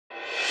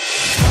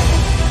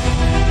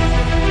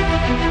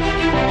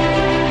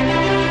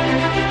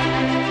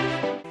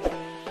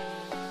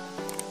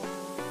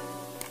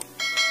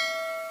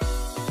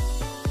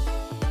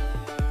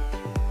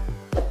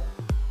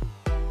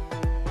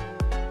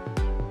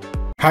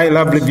Hi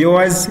lovely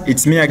viewers,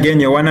 it's me again,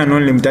 your one and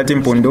only Mutati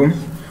Mpundu.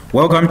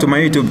 Welcome to my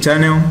YouTube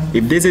channel.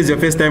 If this is your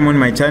first time on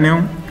my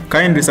channel,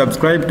 kindly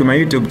subscribe to my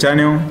YouTube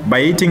channel by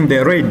hitting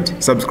the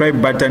red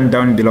subscribe button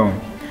down below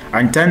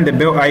and turn the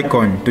bell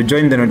icon to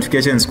join the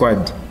notification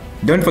squad.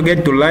 Don't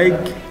forget to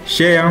like,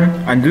 share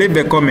and leave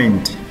a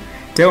comment.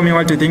 Tell me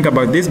what you think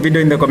about this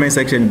video in the comment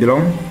section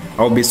below.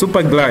 I'll be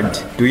super glad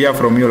to hear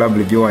from you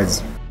lovely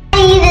viewers.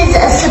 There's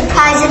a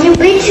surprise in your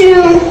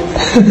bedroom.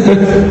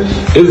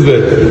 Is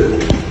there?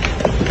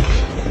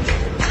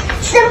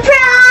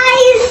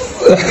 Surprise!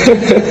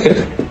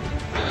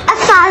 A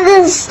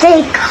Father's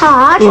Day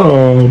card.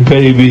 Oh,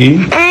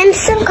 baby. And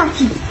some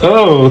coffee.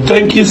 Oh,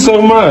 thank you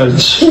so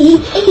much.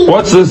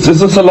 What's this? Is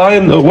this a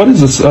lion? What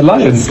is this? A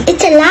lion?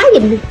 It's a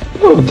lion.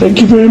 Oh, thank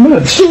you very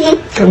much.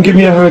 Come give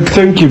me a hug.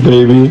 Thank you,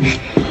 baby.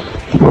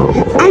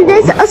 Oh. And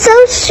there's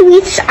also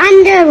sweets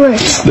under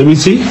it. Let me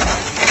see.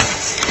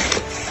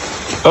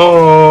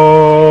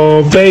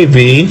 Oh,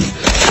 baby.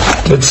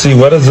 Let's see.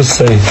 What does this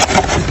say?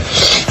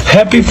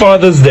 Happy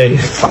Father's Day,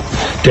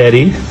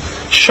 Daddy.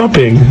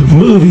 Shopping,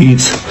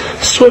 movies,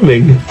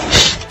 swimming,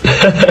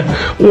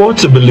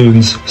 water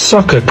balloons,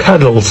 soccer,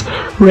 cuddles,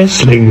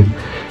 wrestling,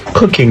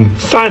 cooking,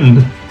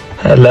 fun.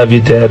 I love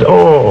you, Dad.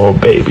 Oh,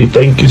 baby,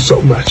 thank you so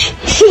much.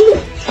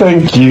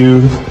 Thank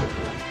you.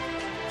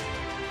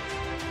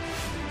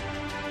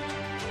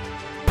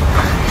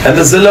 And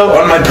the Zillow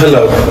on my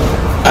pillow.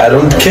 I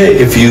don't care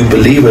if you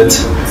believe it.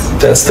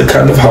 That's the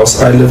kind of house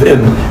I live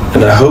in,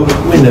 and I hope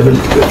we never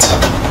leave it.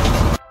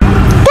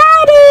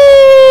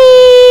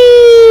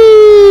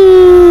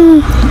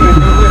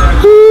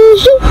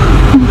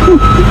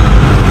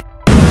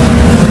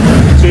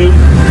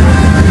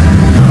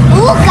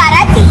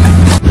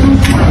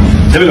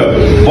 Here we go.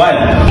 1.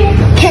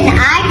 Can I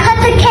cut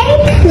the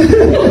cake?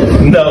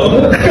 No.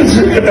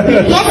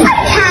 Yes, I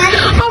can.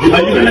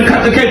 Are you gonna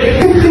cut the cake?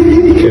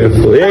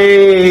 Careful.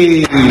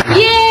 Yay!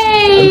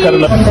 Yay!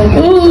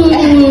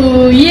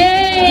 Ooh,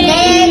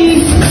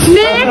 yay!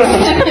 Next!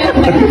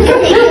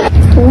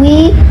 We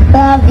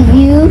love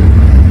you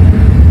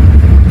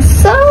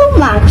so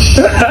much.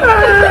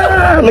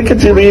 Look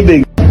at you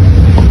reading.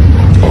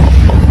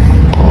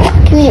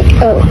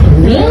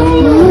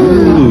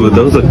 Ooh,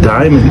 those are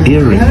diamond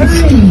earrings.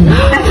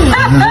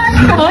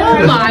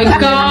 Oh my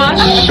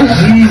gosh!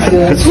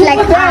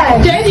 Like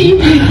that. Daddy!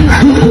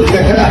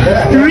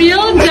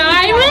 Real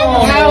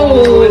diamonds?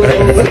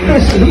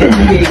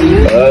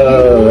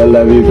 Oh, I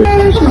love you.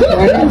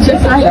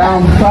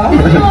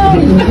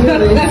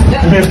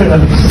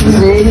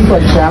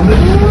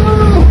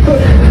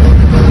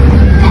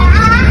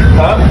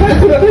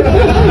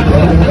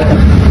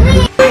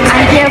 I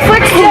hear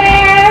footsteps.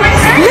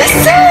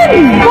 Listen!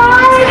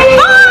 Barney!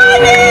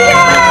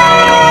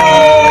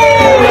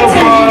 Hello,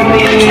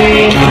 Barney.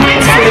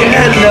 Say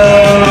hello.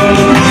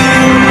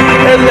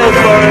 Hello,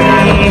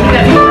 Barney.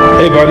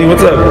 Hey, Barney,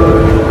 what's up?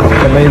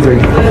 Amazing.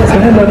 Say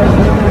hello.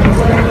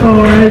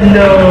 Oh,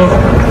 hello.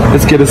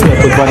 Let's get a snap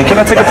with Barney. Can I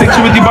take a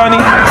picture with you, Barney?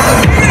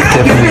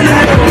 Definitely.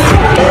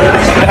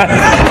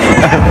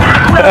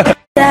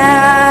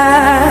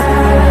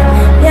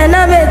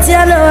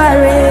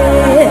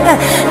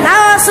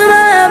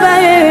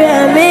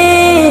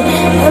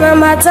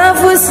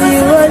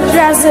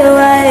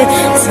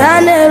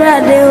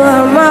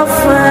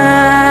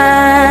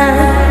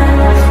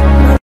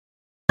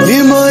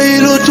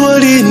 Nimailo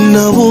twali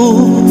nabo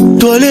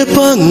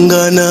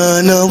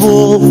twalepangana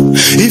nabo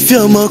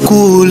ifya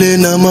makule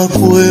na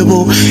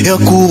makwebo ya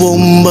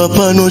kubomba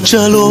pano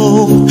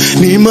chalo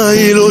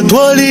nimailo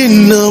twali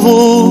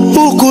nabo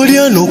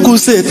ukulya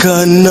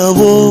nokuseka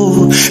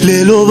nabo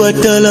lelo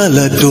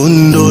batalala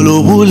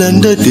tondolo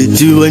bulanda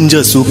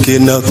tetiwanja suke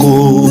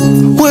nako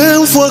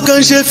bwenfwa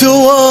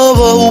kanshefyo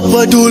waba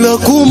upatula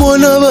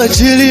kumona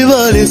bachili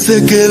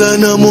balesekela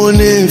na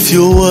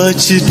monefyo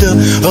wachita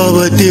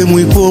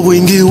abatemwi po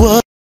bwingi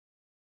wa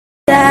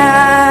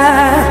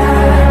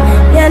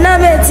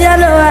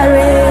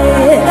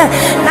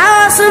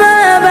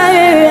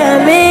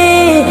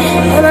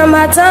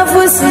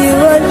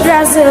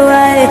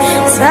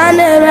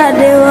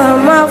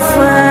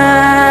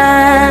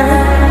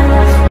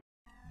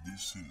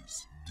This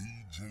is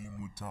DJ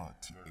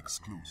Mutati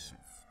exclusive.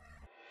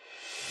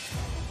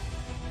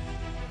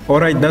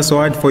 Alright, that's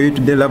all for you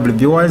today lovely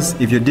viewers.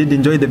 If you did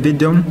enjoy the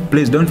video,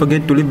 please don't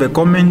forget to leave a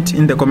comment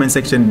in the comment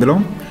section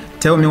below.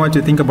 Tell me what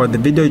you think about the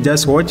video you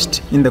just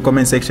watched in the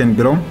comment section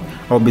below.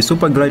 I'll be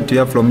super glad to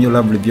hear from you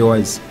lovely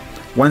viewers.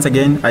 Once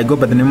again, I go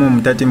by the name of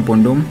Mutati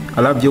Mpundu.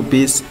 I love you,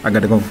 peace, I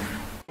gotta go.